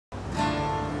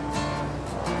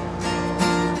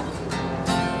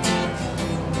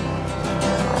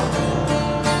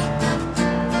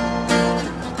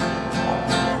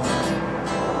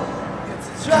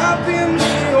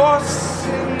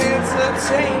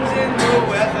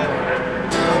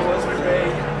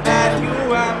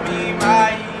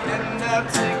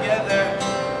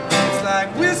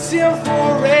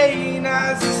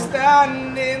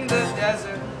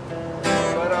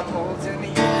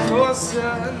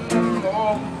closer than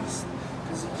most,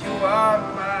 'cause you are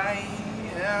my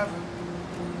heaven.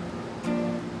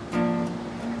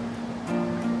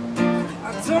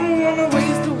 I don't wanna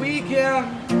waste the weekend.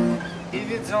 If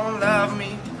you don't love me,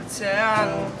 pretend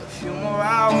a few more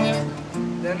hours,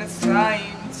 then it's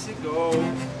time to go.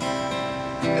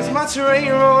 As much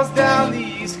rain rolls down the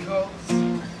East Coast,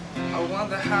 I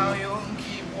wonder how you'll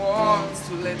keep warm.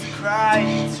 Too late to cry,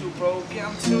 too broken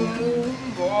to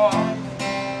move on,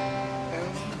 and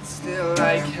still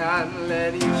I can't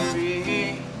let you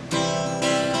be.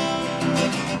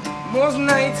 Most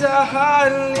nights I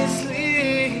hardly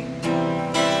sleep.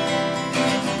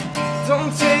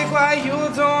 Don't take what you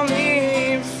don't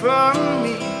need from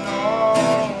me, no,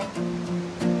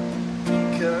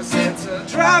 'cause it's a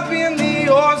drop in the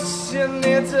ocean,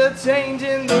 it's a change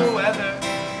in the weather.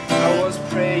 I was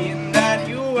praying that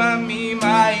you and me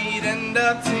might end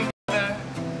up together.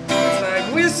 It's like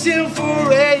wishing for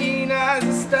rain as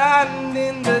I stand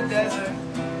in the desert,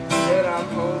 but I'm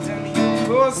holding you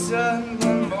closer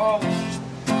than most,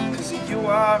 'cause you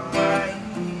are my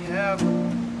heaven.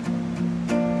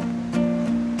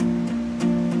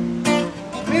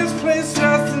 Misplaced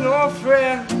trust in old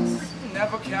friends,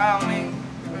 never counting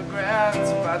regrets.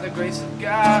 By the grace of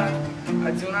God,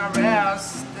 I do not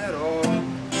rest at all.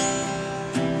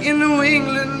 In New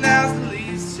England, as the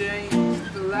leaves change,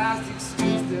 the last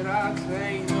excuse that I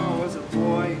claim, I was a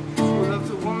boy who loved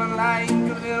a woman like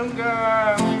a little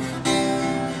girl,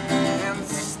 and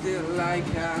still I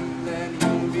can't let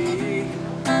you be.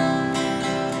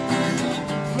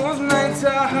 Most nights I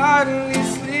hardly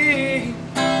sleep.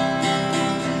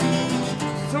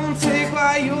 Don't take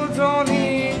what you don't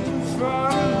need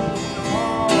from me,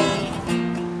 no,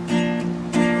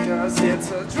 'cause it's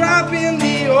a drop in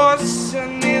the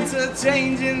ocean, it's a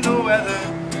change in the weather.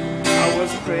 I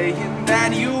was praying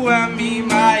that you and me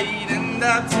might end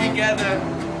up together.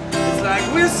 It's like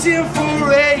wishing for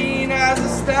rain as I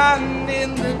stand in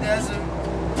the desert,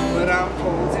 but I'm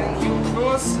holding you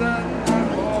closer than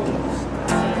most,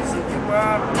 'cause you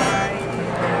are my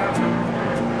heaven.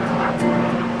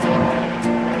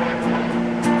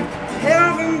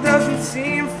 Heaven doesn't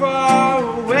seem far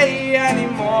away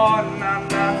anymore, nah,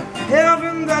 nah.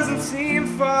 Heaven doesn't seem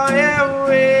far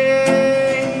away.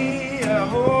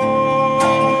 Oh,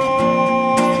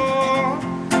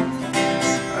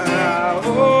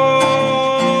 oh.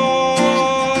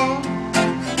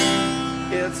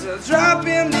 It's a drop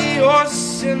in the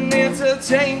ocean, it's a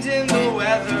change in the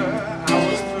weather. I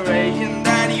was praying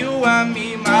that you and me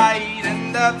might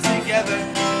end up together.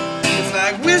 It's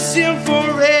like wishing for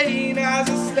rain as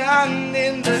I stand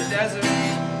in the desert,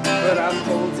 but I'm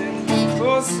holding you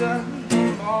closer than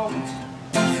most,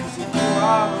 'cause you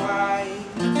are my